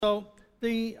So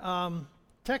the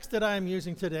text that I am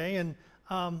using today, and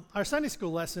our Sunday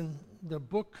school lesson, the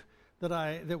book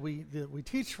that we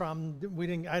teach from,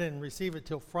 I didn't receive it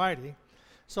till Friday.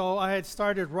 So I had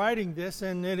started writing this,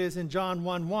 and it is in John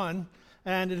 1:1,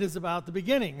 and it is about the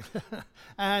beginning.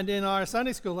 And in our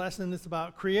Sunday school lesson, it's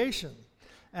about creation.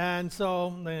 And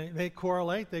so they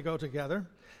correlate, they go together.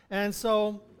 And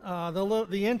so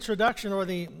the introduction, or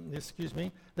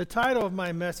the title of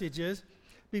my message is,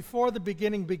 Before the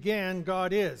Beginning Began,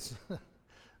 God Is.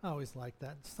 I always like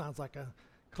that. It sounds like a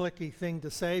clicky thing to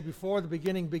say. Before the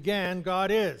beginning began,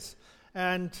 God is.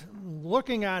 And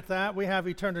looking at that, we have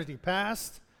eternity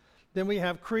past. Then we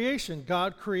have creation.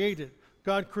 God created.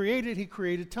 God created, He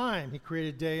created time. He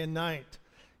created day and night.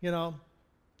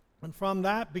 And from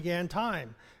that began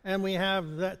time. And we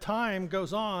have that time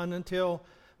goes on until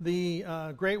the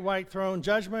great white throne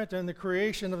judgment and the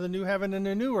creation of the new heaven and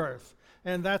the new earth.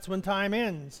 And that's when time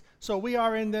ends. So we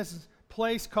are in this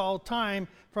place called time,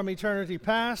 from eternity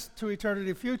past to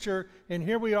eternity future, and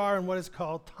here we are in what is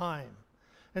called time.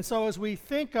 And so as we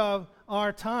think of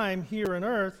our time here on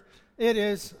earth, it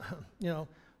is,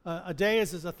 a day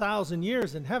is 1,000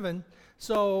 years in heaven.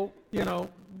 So,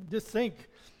 just think,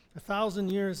 1,000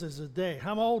 years is a day.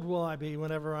 How old will I be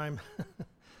whenever I'm,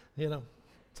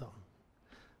 so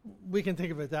we can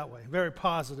think of it that way. Very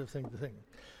positive thing to think.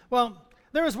 Well,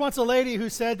 there was once a lady who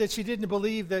said that she didn't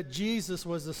believe that Jesus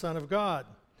was the Son of God,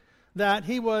 that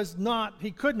he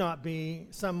could not be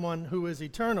someone who is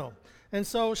eternal. And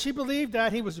so she believed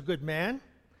that he was a good man.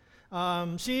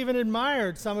 She even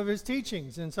admired some of his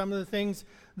teachings and some of the things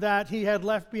that he had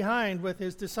left behind with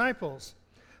his disciples.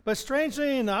 But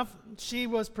strangely enough, she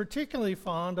was particularly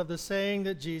fond of the saying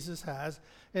that Jesus has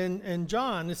in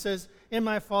John. It says, "In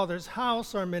my Father's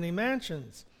house are many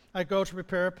mansions. I go to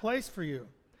prepare a place for you."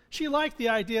 She liked the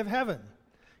idea of heaven.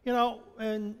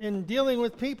 And in dealing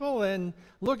with people and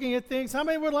looking at things, how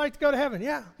many would like to go to heaven?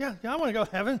 Yeah, I want to go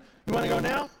to heaven. You want to go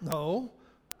now? No.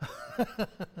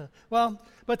 Well,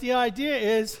 but the idea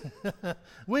is,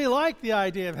 we like the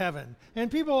idea of heaven.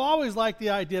 And people always like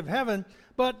the idea of heaven,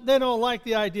 but they don't like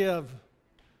the idea of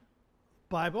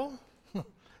Bible,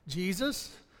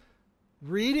 Jesus,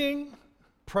 reading,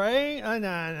 pray.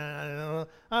 No.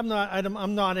 I'm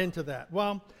not into that.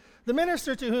 Well, the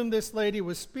minister to whom this lady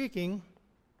was speaking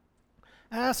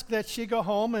asked that she go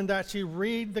home and that she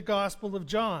read the Gospel of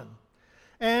John.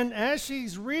 And as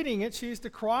she's reading it, she's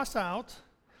to cross out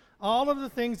all of the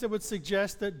things that would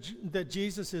suggest that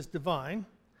Jesus is divine.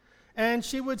 And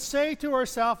she would say to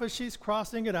herself as she's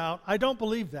crossing it out, "I don't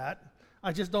believe that.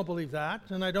 I just don't believe that,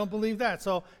 and I don't believe that."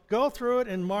 So go through it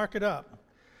and mark it up.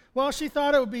 Well, she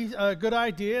thought it would be a good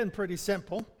idea and pretty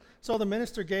simple. So the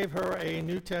minister gave her a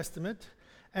New Testament.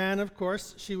 And, of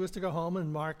course, she was to go home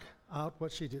and mark out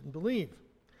what she didn't believe.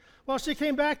 Well, she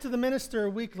came back to the minister a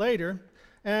week later,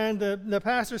 and the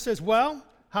pastor says, "Well,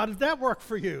 how did that work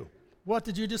for you? What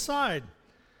did you decide?"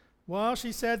 Well,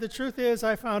 she said, "The truth is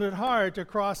I found it hard to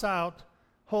cross out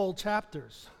whole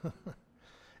chapters."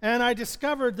 And I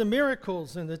discovered the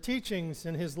miracles and the teachings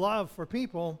and his love for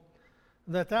people,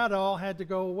 that all had to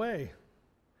go away.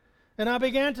 And I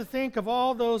began to think of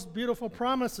all those beautiful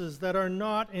promises that are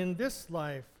not in this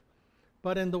life,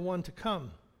 but in the one to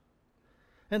come.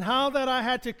 And how that I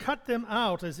had to cut them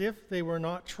out as if they were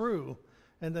not true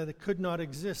and that it could not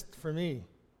exist for me.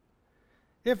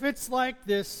 If it's like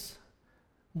this,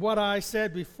 what I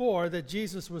said before, that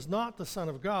Jesus was not the Son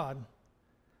of God,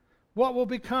 what will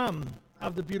become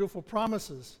of the beautiful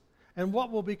promises, and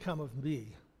what will become of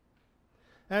me?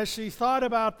 As she thought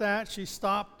about that, she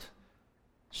stopped.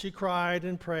 She cried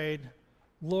and prayed,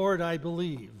 "Lord, I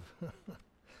believe.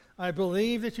 I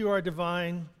believe that you are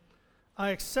divine. I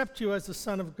accept you as the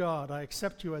Son of God. I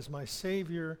accept you as my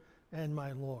Savior and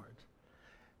my Lord."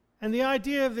 And the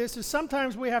idea of this is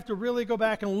sometimes we have to really go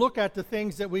back and look at the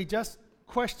things that we just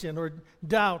question or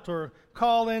doubt or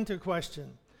call into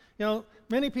question.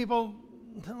 Many people,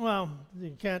 well,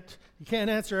 you can't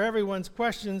answer everyone's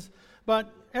questions,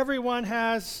 but everyone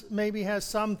maybe has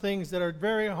some things that are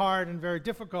very hard and very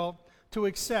difficult to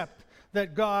accept,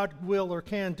 that God will or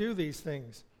can do these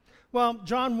things. Well,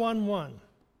 John 1:1.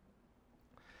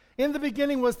 "In the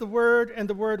beginning was the Word, and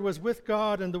the Word was with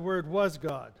God, and the Word was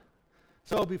God."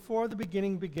 So before the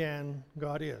beginning began,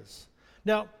 God is.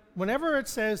 Now, whenever it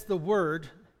says the Word,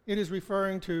 it is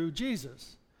referring to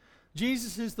Jesus.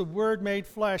 Jesus is the Word made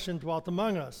flesh and dwelt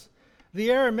among us.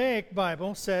 The Aramaic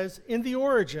Bible says, "In the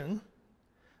origin,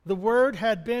 the Word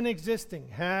had been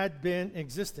existing.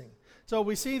 So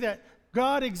we see that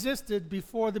God existed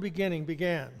before the beginning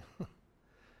began.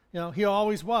 He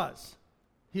always was.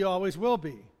 He always will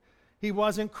be. He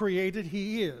wasn't created,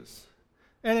 He is.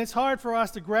 And it's hard for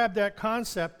us to grab that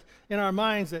concept in our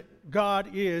minds that God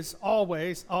is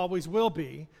always, always will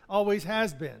be, always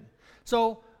has been.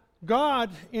 So God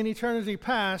in eternity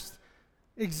past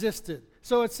existed.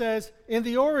 So it says, in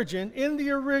the origin, in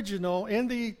the original, in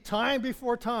the time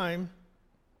before time,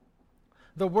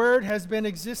 the Word has been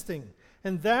existing.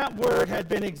 And that Word had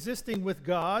been existing with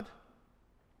God,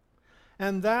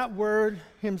 and that Word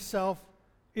himself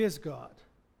is God.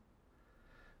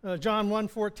 John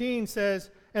 1:14 says,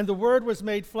 and the Word was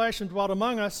made flesh and dwelt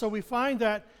among us. So we find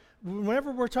that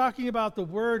whenever we're talking about the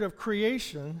Word of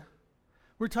creation,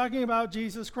 we're talking about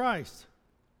Jesus Christ.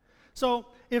 So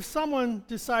if someone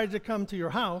decided to come to your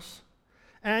house,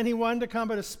 and he wanted to come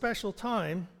at a special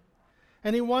time,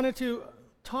 and he wanted to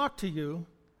talk to you,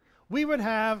 we would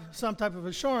have some type of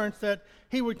assurance that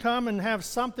he would come and have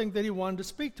something that he wanted to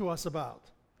speak to us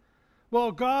about.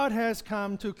 Well, God has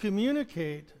come to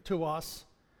communicate to us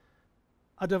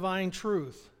a divine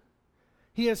truth.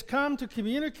 He has come to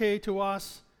communicate to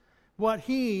us what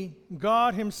he,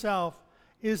 God himself,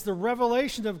 is the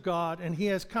revelation of God, and he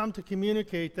has come to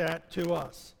communicate that to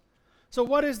us. So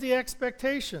what is the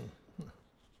expectation?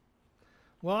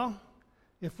 Well,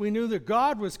 if we knew that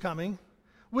God was coming,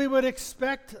 we would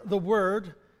expect the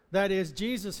Word, that is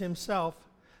Jesus himself,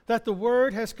 that the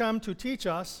Word has come to teach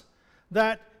us,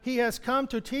 that he has come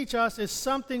to teach us is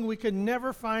something we could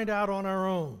never find out on our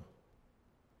own.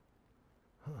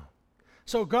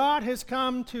 So God has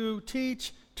come to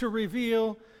teach, to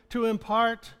reveal, to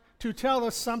impart, to tell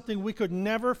us something we could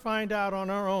never find out on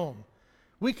our own.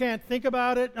 We can't think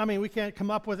about it. We can't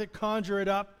come up with it, conjure it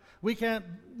up. We can't,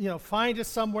 find it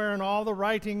somewhere in all the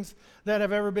writings that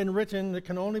have ever been written that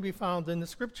can only be found in the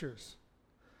Scriptures.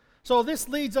 So this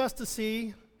leads us to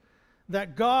see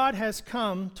that God has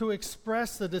come to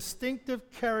express the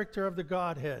distinctive character of the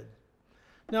Godhead.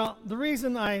 Now, the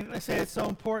reason I say it's so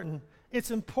important,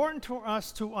 it's important for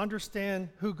us to understand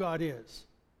who God is.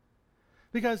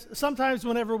 Because sometimes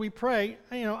whenever we pray,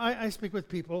 I speak with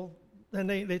people, and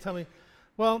they tell me,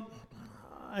 well,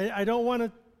 I don't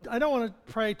want to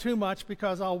pray too much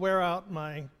because I'll wear out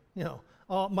my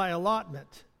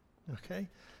allotment. Okay?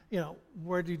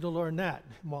 Where did you learn that?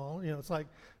 Well, it's like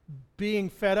being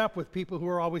fed up with people who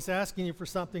are always asking you for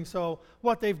something. So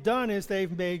what they've done is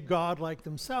they've made God like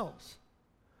themselves.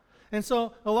 And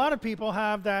so a lot of people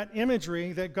have that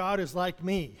imagery that God is like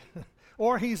me,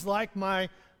 or he's like my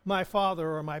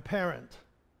father or my parent.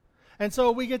 And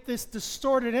so we get this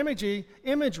distorted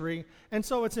imagery, and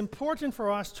so it's important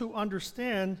for us to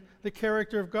understand the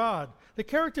character of God. The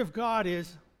character of God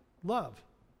is love.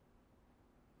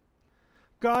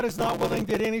 God is not willing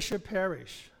that any should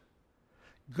perish.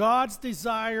 God's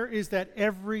desire is that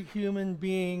every human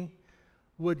being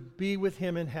would be with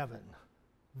him in heaven.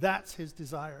 That's his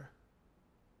desire.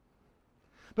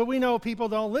 But we know people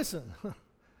don't listen.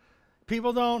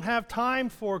 People don't have time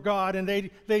for God, and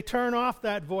they turn off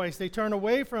that voice. They turn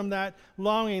away from that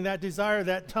longing, that desire,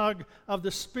 that tug of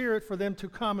the Spirit for them to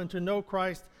come and to know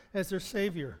Christ as their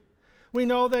Savior. We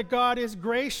know that God is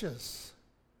gracious.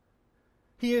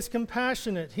 He is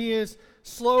compassionate. He is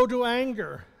slow to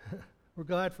anger. We're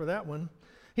glad for that one.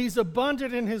 He's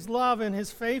abundant in his love and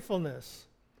his faithfulness.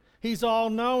 He's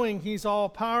all-knowing. He's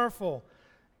all-powerful.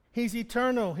 He's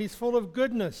eternal. He's full of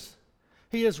goodness.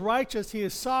 He is righteous. He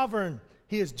is sovereign.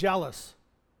 He is jealous.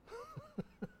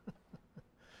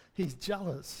 He's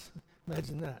jealous.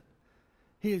 Imagine that.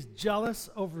 He is jealous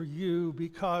over you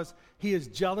because he is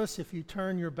jealous if you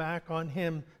turn your back on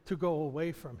him to go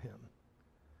away from him.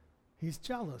 He's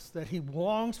jealous that he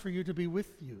longs for you to be with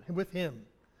him.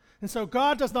 And so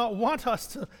God does not want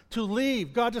us to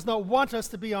leave. God does not want us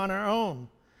to be on our own.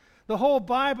 The whole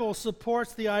Bible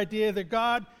supports the idea that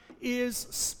God is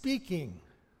speaking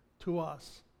to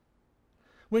us.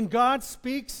 When God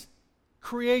speaks,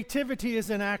 creativity is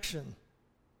in action.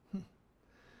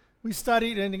 We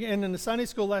studied in the Sunday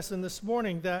school lesson this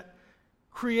morning that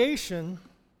creation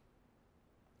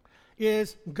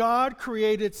is God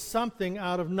created something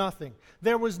out of nothing.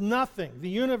 There was nothing. The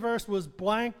universe was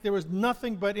blank. There was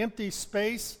nothing but empty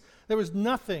space. There was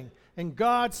nothing. And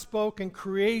God spoke and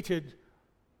created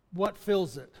what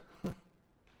fills it.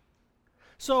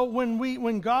 So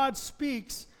when God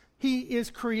speaks, he is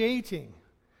creating.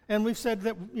 And we've said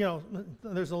that,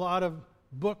 there's a lot of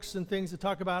books and things that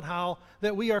talk about how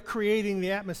that we are creating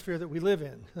the atmosphere that we live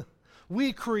in.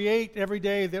 We create every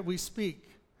day that we speak.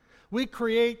 We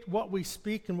create what we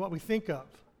speak and what we think of.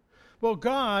 Well,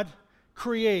 God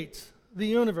creates the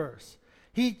universe.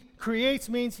 He creates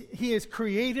means he has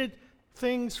created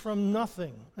things from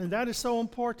nothing. And that is so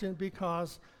important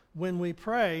because when we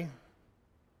pray,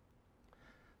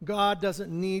 God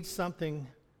doesn't need something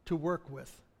to work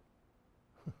with.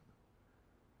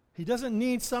 He doesn't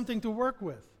need something to work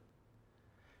with.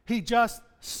 He just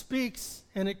speaks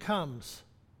and it comes.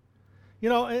 You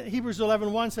know, Hebrews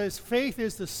 11:1 says, faith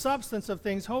is the substance of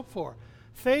things hoped for.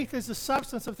 Faith is the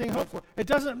substance of things hoped for.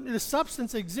 The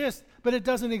substance exists, but it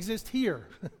doesn't exist here.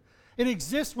 It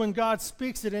exists when God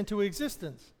speaks it into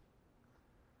existence.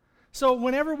 So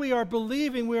whenever we are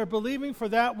believing for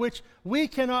that which we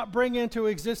cannot bring into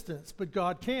existence, but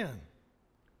God can.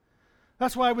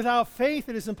 That's why without faith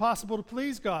it is impossible to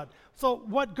please God. So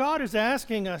what God is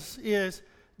asking us is,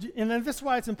 and this is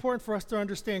why it's important for us to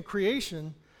understand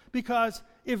creation, because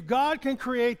if God can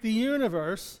create the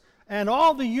universe and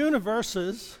all the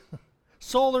universes,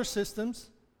 solar systems,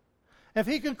 if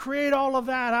he can create all of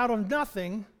that out of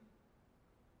nothing,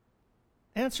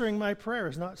 answering my prayer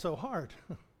is not so hard.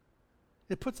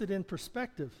 It puts it in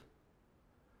perspective.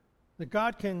 That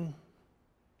God can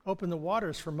open the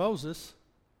waters for Moses.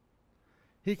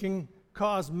 He can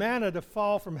cause manna to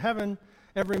fall from heaven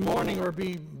every morning or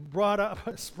be brought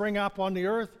up, spring up on the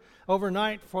earth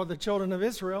overnight for the children of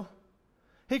Israel.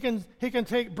 He can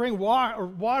bring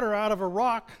water out of a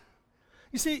rock.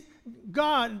 You see,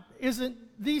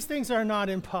 these things are not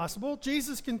impossible.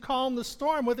 Jesus can calm the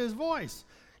storm with his voice.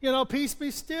 You know, peace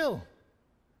be still.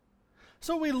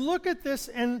 So we look at this,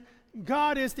 and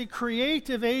God is the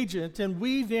creative agent, and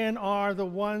we then are the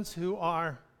ones who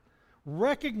are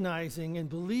recognizing and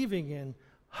believing in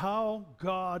how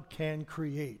God can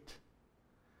create.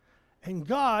 And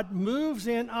God moves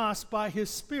in us by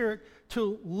his Spirit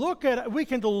to look at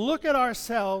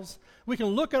ourselves, we can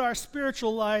look at our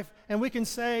spiritual life, and we can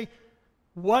say,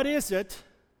 what is it?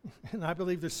 And I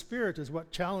believe the Spirit is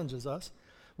what challenges us.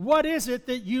 What is it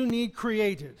that you need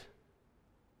created?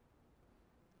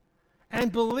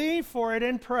 And believe for it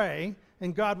and pray,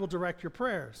 and God will direct your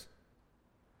prayers.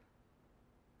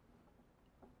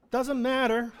 Doesn't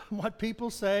matter what people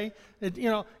say.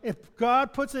 If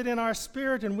God puts it in our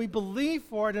spirit and we believe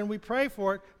for it and we pray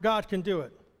for it, God can do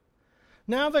it.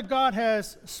 Now that God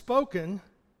has spoken,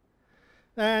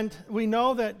 and we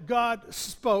know that God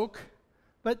spoke,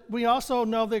 but we also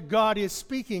know that God is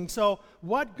speaking. So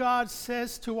what God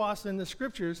says to us in the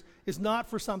Scriptures is not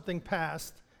for something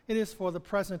past. It is for the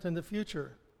present and the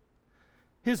future.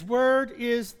 His word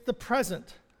is the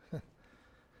present.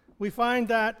 We find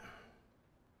that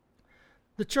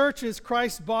the church is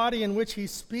Christ's body in which he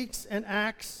speaks and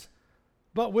acts,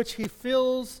 but which he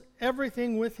fills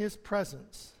everything with his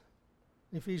presence.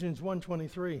 Ephesians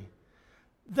 1:23.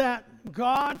 That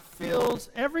God fills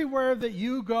everywhere that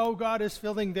you go, God is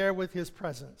filling there with his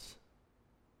presence.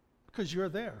 Because you're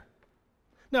there.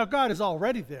 Now, God is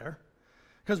already there,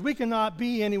 because we cannot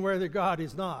be anywhere that God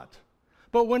is not.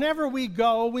 But whenever we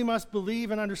go, we must believe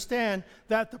and understand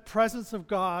that the presence of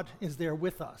God is there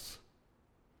with us.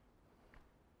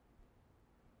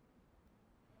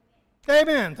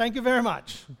 Amen. Thank you very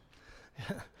much.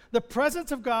 The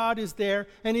presence of God is there,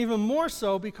 and even more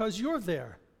so because you're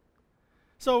there.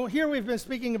 So here we've been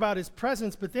speaking about his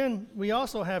presence, but then we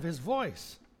also have his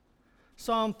voice.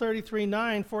 Psalm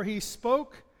 33:9, for he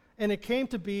spoke, and it came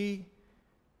to be.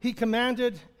 He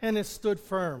commanded, and it stood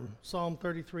firm. Psalm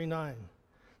 33:9.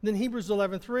 Then Hebrews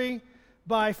 11:3,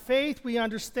 by faith we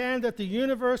understand that the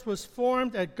universe was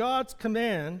formed at God's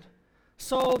command,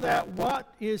 so that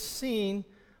what is seen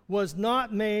was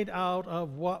not made out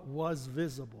of what was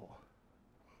visible.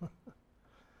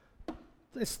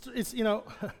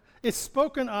 It's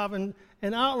spoken of and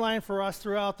outlined for us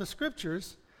throughout the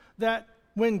Scriptures that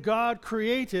when God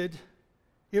created,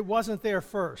 it wasn't there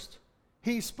first.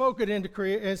 He spoke it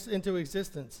into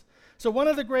existence. So one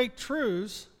of the great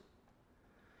truths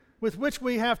with which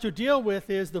we have to deal with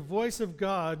is the voice of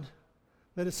God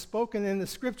that is spoken in the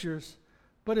Scriptures,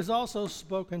 but is also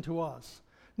spoken to us.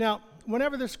 Now,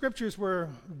 whenever the Scriptures were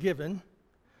given,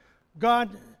 God,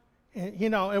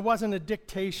 it wasn't a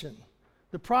dictation.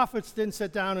 The prophets didn't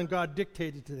sit down and God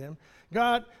dictated to them.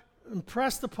 God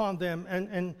impressed upon them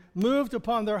and moved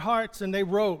upon their hearts, and they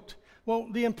wrote. Well,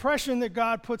 the impression that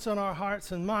God puts on our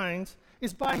hearts and minds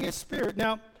is by his Spirit.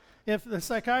 Now, if the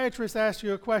psychiatrist asks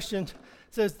you a question,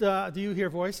 says, do you hear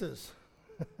voices?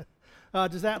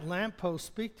 Does that lamppost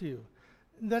speak to you?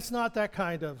 That's not that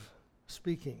kind of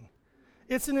speaking.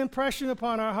 It's an impression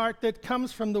upon our heart that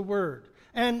comes from the Word.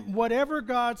 And whatever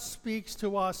God speaks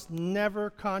to us never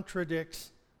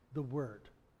contradicts the Word.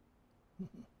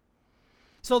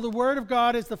 So the Word of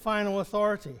God is the final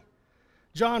authority.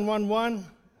 John 1:1,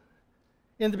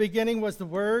 in the beginning was the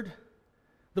Word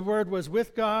was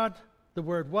with God, the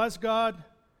Word was God.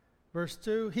 Verse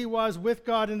 2, he was with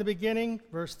God in the beginning.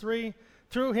 Verse 3,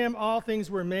 through him all things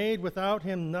were made, without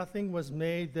him nothing was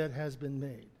made that has been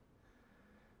made.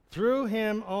 Through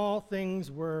him all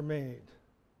things were made.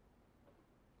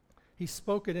 He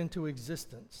spoke it into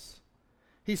existence.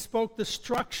 He spoke the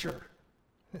structure.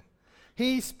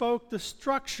 He spoke the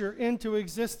structure into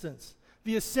existence.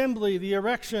 The assembly, the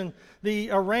erection, the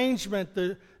arrangement,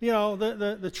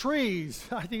 the trees.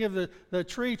 I think of the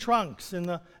tree trunks and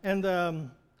the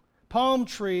palm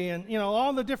tree and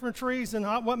all the different trees and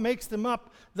what makes them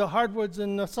up, the hardwoods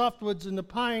and the softwoods and the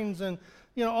pines and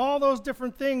all those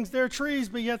different things. They're trees,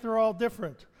 but yet they're all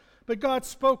different. But God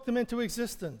spoke them into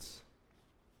existence.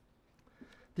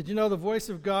 Did you know the voice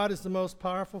of God is the most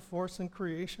powerful force in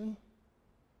creation?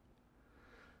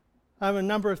 I have a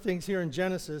number of things here in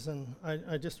Genesis, and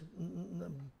I just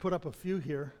put up a few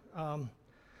here.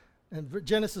 In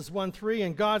Genesis 1:3,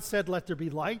 and God said, "Let there be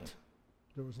light."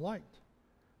 There was light.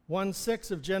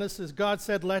 1:6 of Genesis, God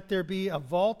said, "Let there be a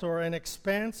vault or an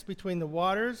expanse between the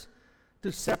waters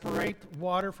to separate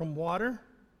water from water."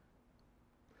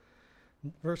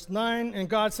 Verse 9, and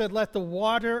God said, "Let the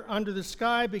water under the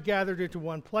sky be gathered into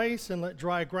one place, and let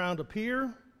dry ground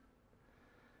appear."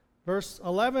 Verse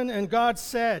 11, and God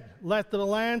said, "Let the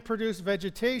land produce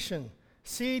vegetation,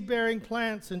 seed-bearing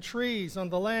plants and trees on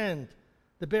the land,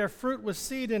 that bear fruit with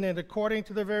seed in it according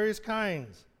to their various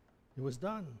kinds." It was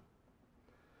done.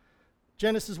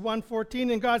 Genesis 1:14,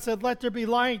 and God said, "Let there be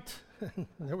light."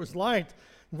 There was light.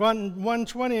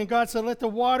 1:20, and God said, "Let the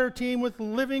water teem with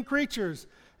living creatures,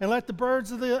 and let the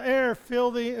birds of the air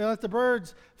fill the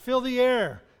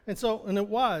air." And it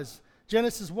was.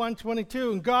 Genesis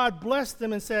 1:22, and God blessed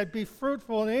them and said, "Be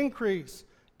fruitful and increase."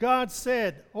 God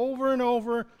said over and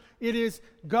over, it is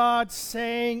God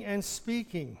saying and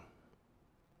speaking.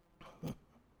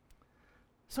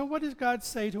 So what does God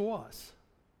say to us?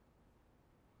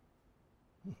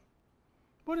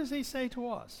 What does he say to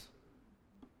us?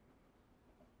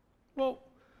 Well,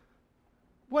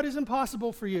 what is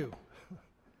impossible for you?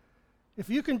 If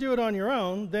you can do it on your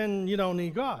own, then you don't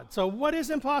need God. So what is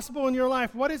impossible in your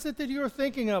life? What is it that you're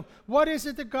thinking of? What is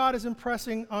it that God is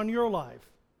impressing on your life?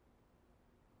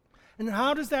 And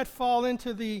how does that fall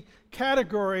into the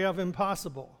category of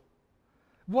impossible?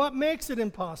 What makes it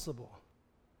impossible?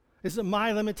 Is it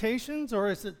my limitations, or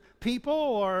is it people,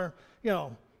 or,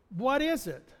 what is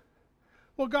it?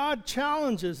 Well, God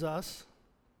challenges us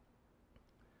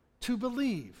to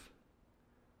believe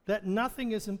that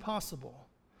nothing is impossible.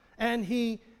 And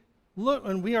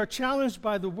we are challenged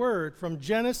by the word from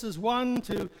Genesis 1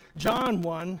 to John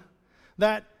 1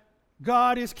 that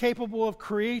God is capable of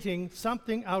creating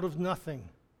something out of nothing.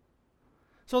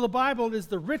 So the Bible is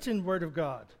the written word of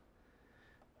God.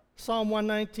 Psalm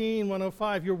 119,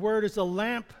 105, your word is a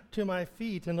lamp to my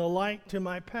feet and a light to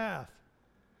my path.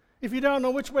 If you don't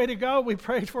know which way to go, we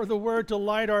pray for the word to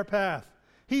light our path.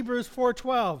 Hebrews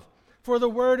 4:12, for the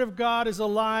word of God is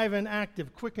alive and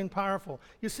active, quick and powerful.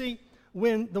 You see,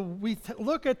 when we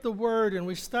look at the word and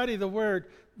we study the word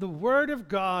of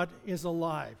God is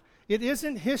alive. It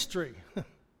isn't history.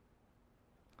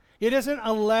 It isn't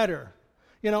a letter.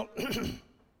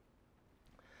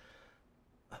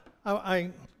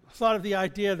 I thought of the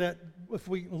idea that if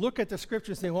we look at the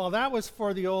scriptures and say, well, that was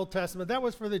for the Old Testament, that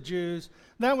was for the Jews,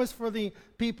 that was for the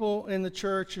people in the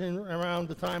church around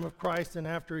the time of Christ and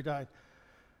after he died.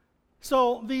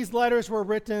 So these letters were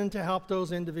written to help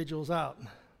those individuals out.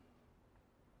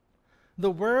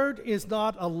 The word is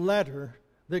not a letter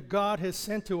that God has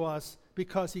sent to us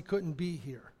because he couldn't be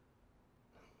here.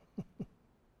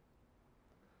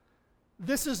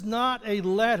 This is not a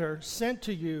letter sent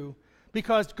to you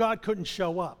because God couldn't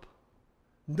show up.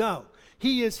 No,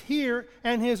 he is here,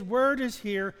 and his word is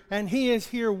here, and he is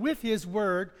here with his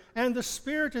word, and the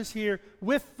Spirit is here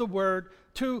with the word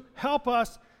to help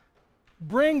us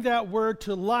bring that word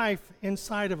to life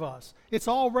inside of us. It's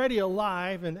already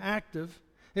alive and active.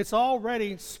 It's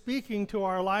already speaking to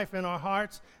our life and our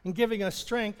hearts and giving us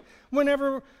strength.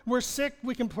 Whenever we're sick,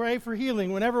 we can pray for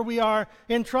healing. Whenever we are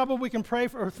in trouble, we can pray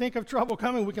for, or think of trouble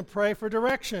coming, we can pray for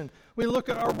direction. We look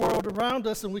at our world around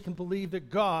us and we can believe that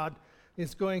God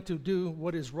is going to do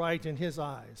what is right in his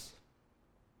eyes.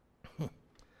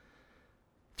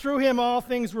 Through him all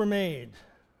things were made.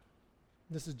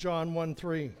 This is John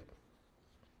 1:3.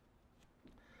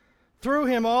 Through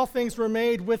him all things were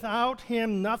made. Without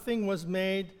him nothing was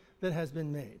made that has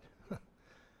been made.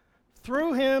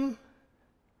 Through him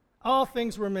all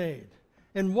things were made.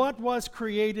 And what was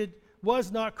created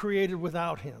was not created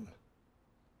without him.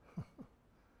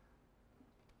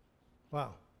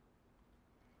 Wow.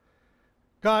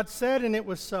 God said, and it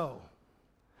was so.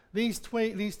 These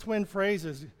twin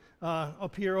phrases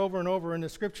appear over and over in the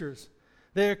scriptures.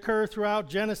 They occur throughout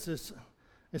Genesis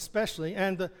especially,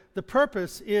 and the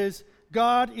purpose is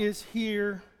God is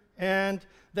here and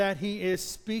that he is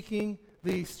speaking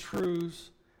these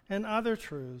truths and other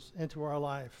truths into our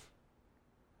life.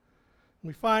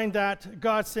 We find that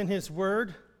God sent his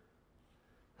word.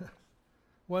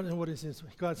 What is his?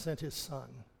 God sent his Son.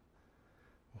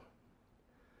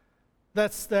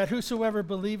 That's that whosoever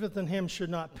believeth in him should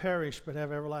not perish, but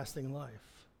have everlasting life.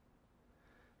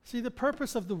 See, the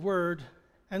purpose of the word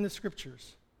and the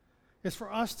scriptures is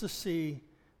for us to see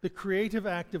the creative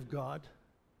act of God.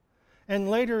 And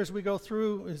later, as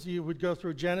you would go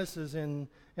through Genesis in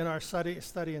our study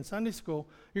in Sunday school,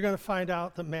 you're going to find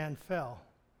out that man fell,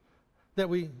 that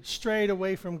we strayed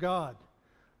away from God.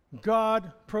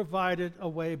 God provided a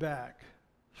way back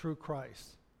through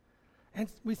Christ. And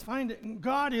we find that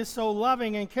God is so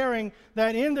loving and caring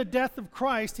that in the death of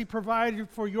Christ, he provided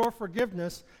for your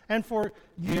forgiveness and for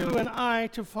you and I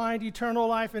to find eternal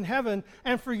life in heaven,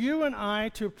 and for you and I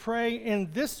to pray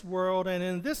in this world and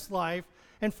in this life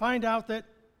and find out that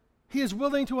he is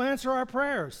willing to answer our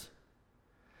prayers.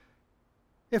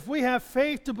 If we have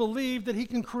faith to believe that he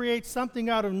can create something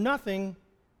out of nothing,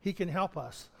 he can help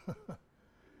us.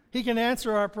 He can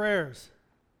answer our prayers.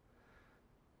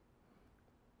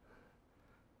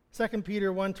 2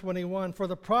 Peter 1:21, for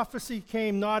the prophecy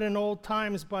came not in old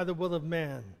times by the will of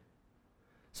man.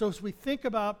 So as we think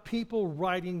about people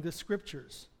writing the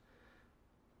scriptures,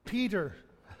 Peter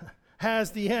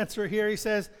has the answer here. He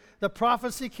says, the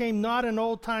prophecy came not in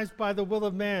old times by the will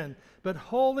of man, but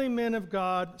holy men of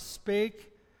God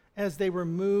spake as they were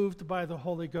moved by the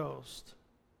Holy Ghost.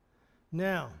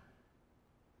 Now,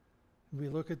 we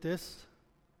look at this.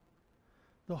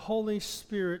 The Holy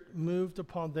Spirit moved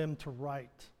upon them to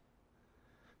write.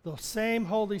 The same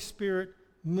Holy Spirit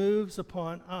moves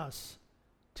upon us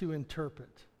to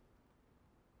interpret.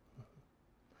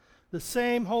 The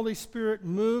same Holy Spirit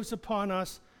moves upon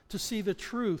us to see the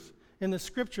truth in the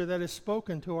Scripture that is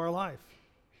spoken to our life.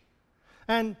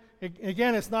 And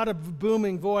again, it's not a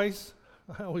booming voice.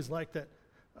 I always like that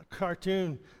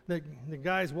cartoon. The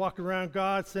guys walk around,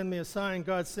 God, send me a sign,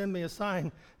 God, send me a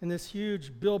sign. And this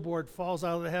huge billboard falls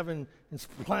out of the heaven and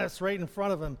splats right in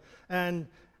front of them. And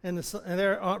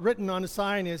there written on the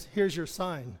sign is, here's your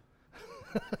sign.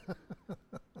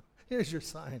 Here's your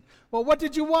sign. Well, what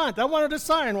did you want? I wanted a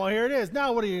sign. Well, here it is.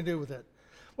 Now what are you going to do with it?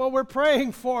 Well, we're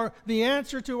praying for the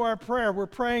answer to our prayer. We're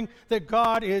praying that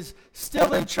God is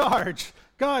still in charge.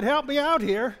 God, help me out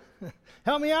here.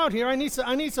 Help me out here. I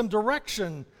need some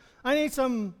direction. I need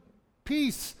some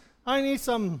peace. I need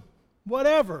some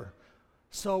whatever.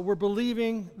 So we're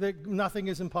believing that nothing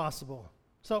is impossible.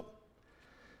 So,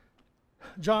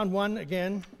 John 1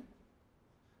 again.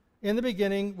 In the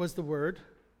beginning was the Word.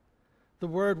 The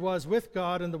Word was with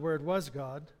God, and the Word was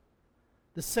God.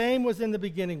 The same was in the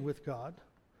beginning with God.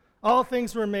 All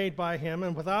things were made by him,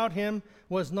 and without him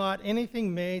was not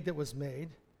anything made that was made.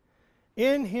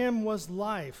 In him was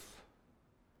life,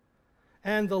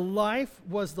 and the life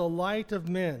was the light of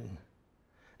men.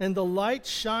 And the light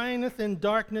shineth in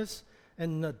darkness,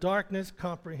 and the darkness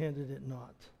comprehended it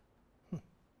not.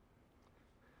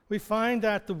 We find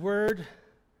that the Word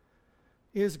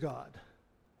is God,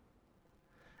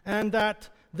 and that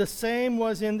the same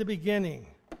was in the beginning.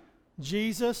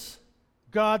 Jesus,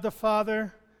 God the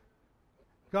Father,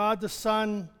 God the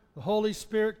Son, the Holy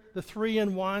Spirit, the three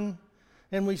in one.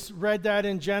 And we read that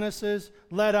in Genesis,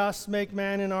 let us make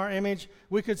man in our image.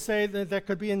 We could say that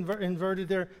could be inverted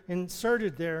there,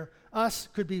 inserted there. Us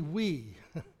could be we.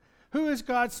 Who is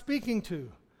God speaking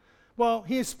to? Well,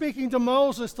 he is speaking to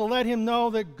Moses to let him know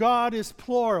that God is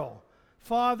plural.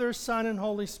 Father, Son, and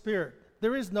Holy Spirit.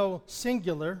 There is no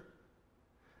singular.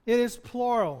 It is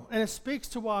plural, and it speaks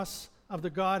to us of the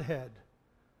Godhead.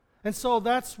 And so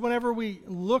that's whenever we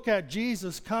look at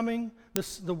Jesus coming,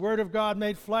 the Word of God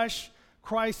made flesh,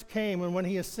 Christ came. And when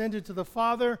he ascended to the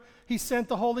Father, he sent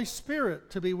the Holy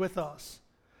Spirit to be with us.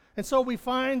 And so we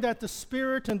find that the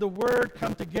Spirit and the Word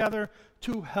come together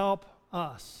to help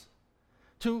us.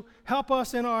 To help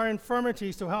us in our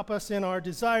infirmities, to help us in our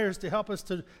desires, to help us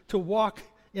to walk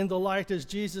in the light as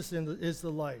Jesus is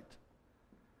the light.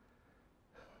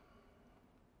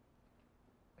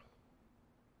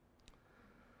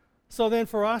 So then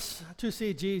for us to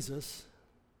see Jesus,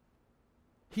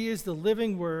 he is the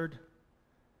living Word.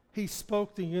 He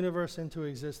spoke the universe into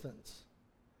existence.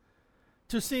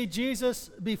 To see Jesus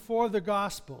before the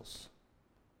Gospels.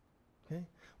 Okay?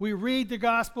 We read the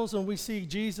Gospels and we see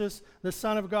Jesus, the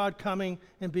Son of God, coming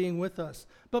and being with us.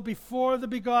 But before the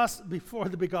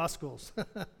Gospels,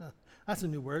 that's a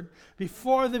new word.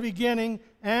 Before the beginning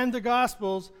and the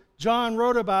Gospels, John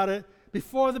wrote about it.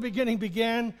 Before the beginning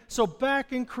began, so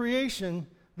back in creation,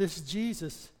 this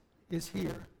Jesus is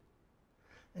here.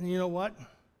 And you know what?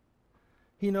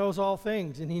 He knows all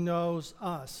things, and He knows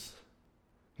us.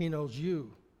 He knows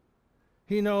you.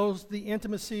 He knows the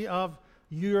intimacy of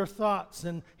your thoughts,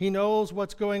 and He knows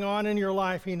what's going on in your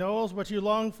life. He knows what you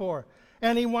long for.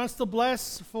 And He wants to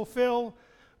bless, fulfill,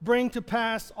 bring to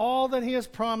pass all that He has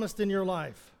promised in your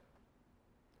life.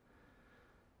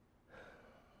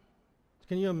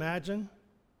 Can you imagine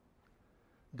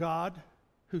God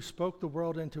who spoke the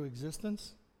world into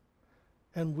existence,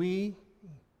 and we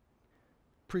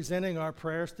presenting our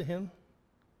prayers to Him?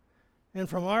 And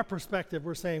from our perspective,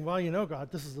 we're saying, well, you know, God,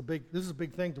 this is a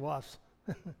big thing to us.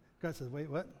 God says, wait,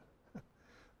 what?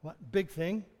 What? Big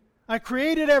thing? I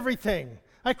created everything.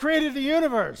 I created the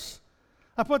universe.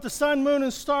 I put the sun, moon,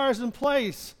 and stars in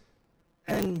place.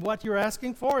 And what you're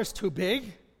asking for is too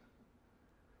big?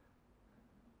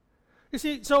 You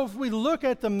see, so if we look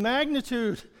at the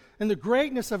magnitude and the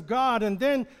greatness of God and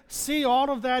then see all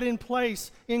of that in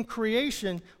place in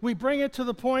creation, we bring it to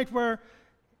the point where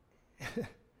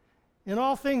in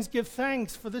all things give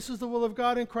thanks, for this is the will of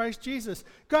God in Christ Jesus.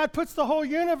 God puts the whole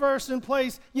universe in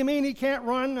place. You mean He can't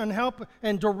run and help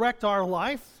and direct our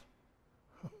life?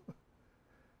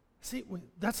 See,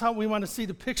 that's how we want to see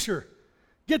the picture.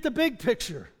 Get the big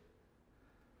picture.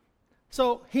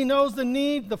 So He knows the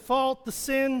need, the fault, the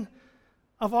sin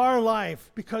of our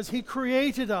life because He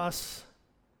created us.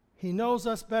 He knows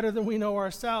us better than we know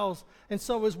ourselves. And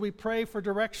so as we pray for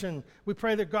direction, we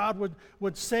pray that God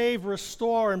would save,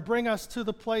 restore, and bring us to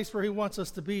the place where He wants us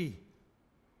to be.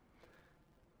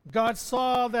 God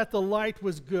saw that the light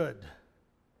was good,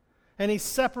 and He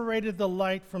separated the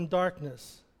light from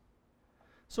darkness.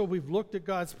 So we've looked at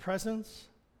God's presence,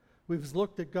 we've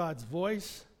looked at God's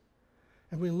voice,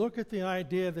 and we look at the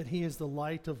idea that He is the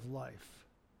light of life.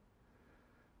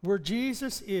 Where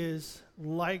Jesus is,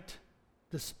 light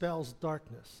dispels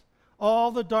darkness.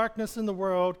 All the darkness in the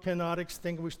world cannot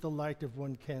extinguish the light of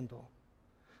one candle.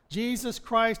 Jesus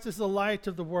Christ is the light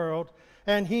of the world,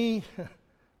 and He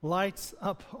lights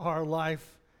up our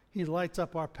life. He lights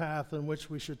up our path in which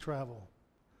we should travel.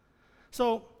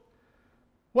 So,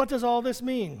 what does all this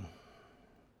mean?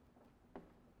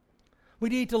 We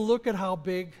need to look at how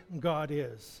big God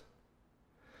is.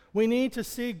 We need to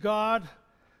see God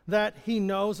that He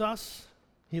knows us,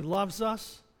 He loves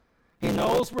us, He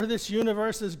knows where this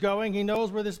universe is going, He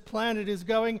knows where this planet is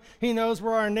going, He knows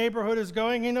where our neighborhood is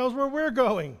going, He knows where we're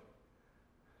going.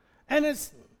 And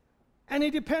He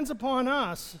depends upon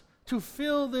us to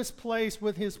fill this place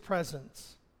with His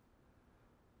presence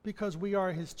because we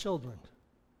are His children.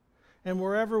 And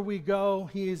wherever we go,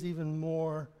 He is even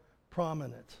more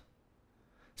prominent.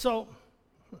 So,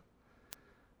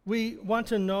 we want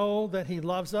to know that He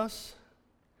loves us.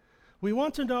 We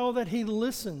want to know that He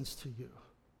listens to you.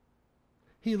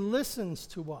 He listens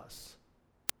to us.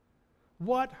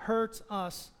 What hurts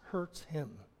us hurts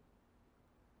Him.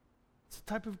 It's the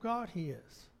type of God He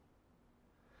is.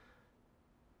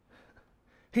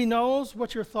 He knows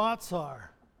what your thoughts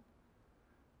are.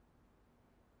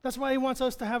 That's why He wants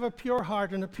us to have a pure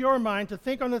heart and a pure mind, to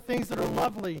think on the things that are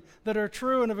lovely, that are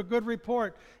true, and of a good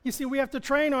report. You see, we have to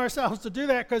train ourselves to do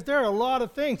that because there are a lot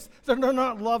of things that are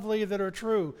not lovely, that are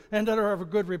true, and that are of a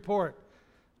good report.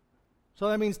 So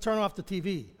that means turn off the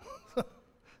TV.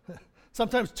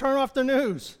 Sometimes turn off the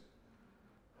news.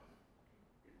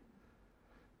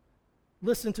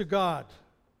 Listen to God.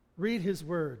 Read His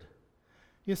Word.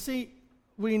 You see,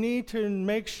 we need to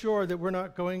make sure that we're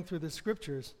not going through the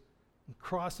Scriptures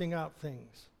crossing out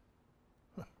things.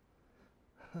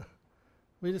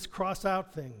 We just cross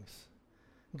out things.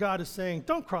 God is saying,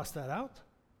 don't cross that out.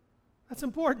 That's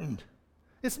important.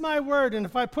 It's my word, and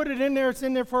if I put it in there, it's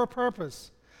in there for a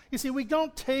purpose. You see, we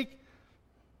don't take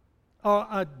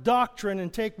a doctrine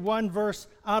and take one verse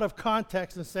out of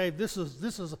context and say, this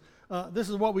is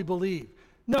what we believe.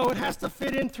 No, it has to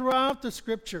fit in throughout the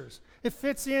Scriptures. It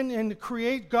fits in and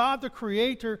God, the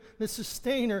Creator, the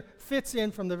Sustainer, fits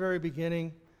in from the very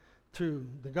beginning to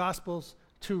the Gospels,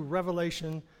 to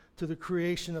Revelation, to the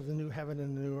creation of the new heaven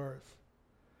and the new earth.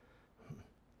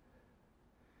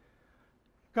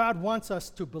 God wants us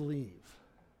to believe.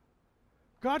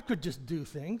 God could just do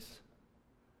things.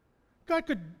 God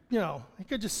could, He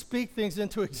could just speak things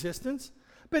into existence,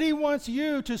 but He wants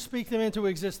you to speak them into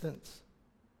existence.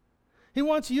 He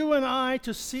wants you and I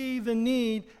to see the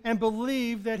need and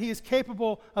believe that He is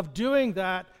capable of doing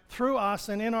that through us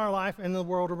and in our life and the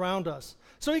world around us.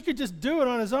 So He could just do it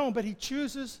on His own, but He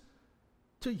chooses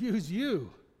to use you.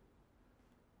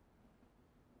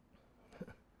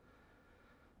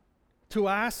 To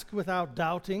ask without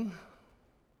doubting.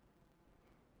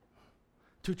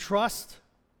 To trust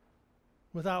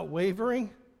without wavering.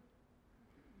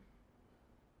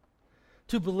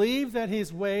 To believe that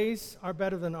his ways are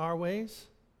better than our ways.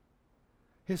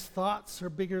 His thoughts are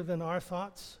bigger than our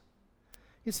thoughts.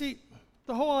 You see,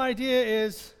 the whole idea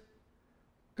is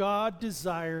God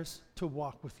desires to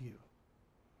walk with you.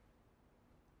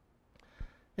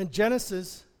 In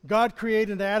Genesis, God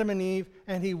created Adam and Eve,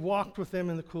 and he walked with them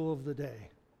in the cool of the day.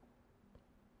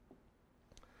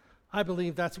 I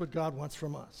believe that's what God wants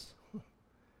from us.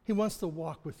 He wants to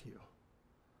walk with you.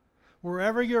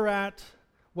 Wherever you're at,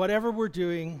 whatever we're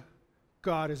doing,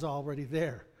 God is already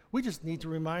there. We just need to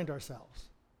remind ourselves.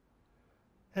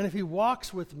 And if he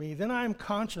walks with me, then I am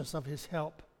conscious of his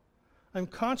help. I'm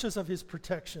conscious of his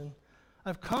protection.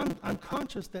 I'm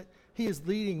conscious that he is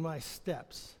leading my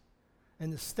steps.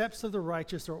 And the steps of the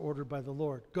righteous are ordered by the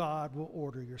Lord. God will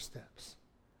order your steps.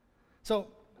 So,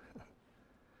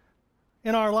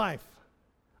 in our life,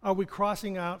 are we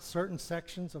crossing out certain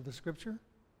sections of the Scripture?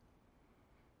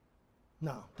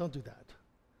 No, don't do that.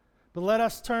 But let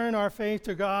us turn our faith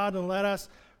to God and let us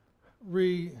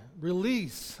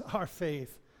release our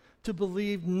faith to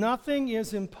believe nothing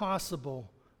is impossible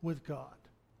with God.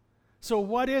 So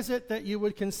what is it that you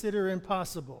would consider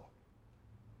impossible?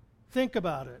 Think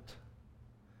about it.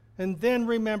 And then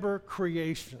remember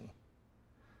creation.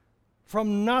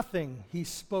 From nothing, he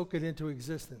spoke it into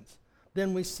existence.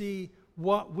 Then we see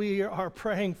what we are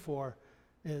praying for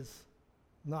is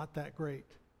not that great.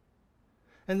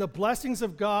 And the blessings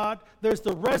of God, there's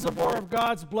the reservoir of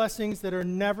God's blessings that are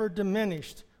never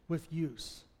diminished with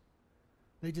use.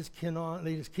 They just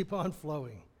keep on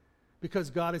flowing because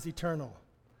God is eternal.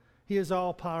 He is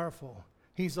all powerful.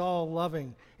 He's all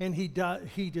loving. And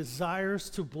he desires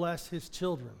to bless his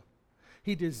children.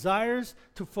 He desires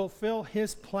to fulfill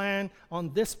his plan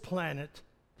on this planet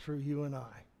through you and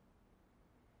I.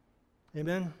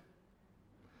 Amen.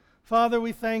 Father,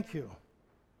 we thank you.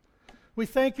 We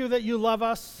thank you that you love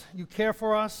us, you care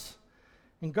for us,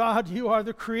 and God, you are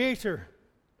the creator,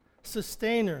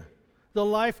 sustainer, the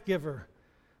life giver.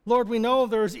 Lord, we know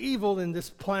there's evil in this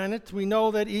planet. We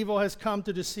know that evil has come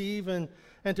to deceive and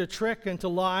to trick and to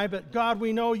lie, but God,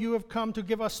 we know you have come to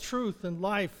give us truth and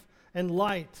life and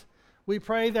light. We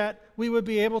pray that we would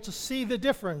be able to see the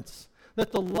difference,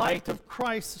 that the light of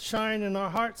Christ shine in our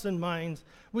hearts and minds.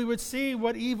 We would see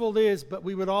what evil is, but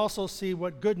we would also see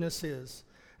what goodness is,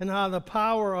 and how the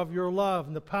power of your love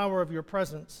and the power of your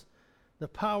presence, the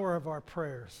power of our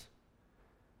prayers.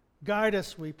 Guide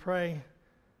us, we pray.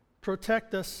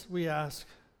 Protect us, we ask.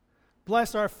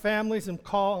 Bless our families and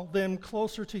call them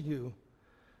closer to you.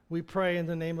 We pray in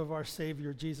the name of our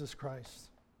Savior, Jesus Christ.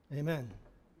 Amen.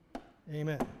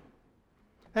 Amen.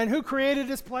 And who created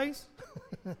this place?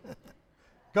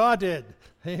 God did.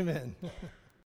 Amen.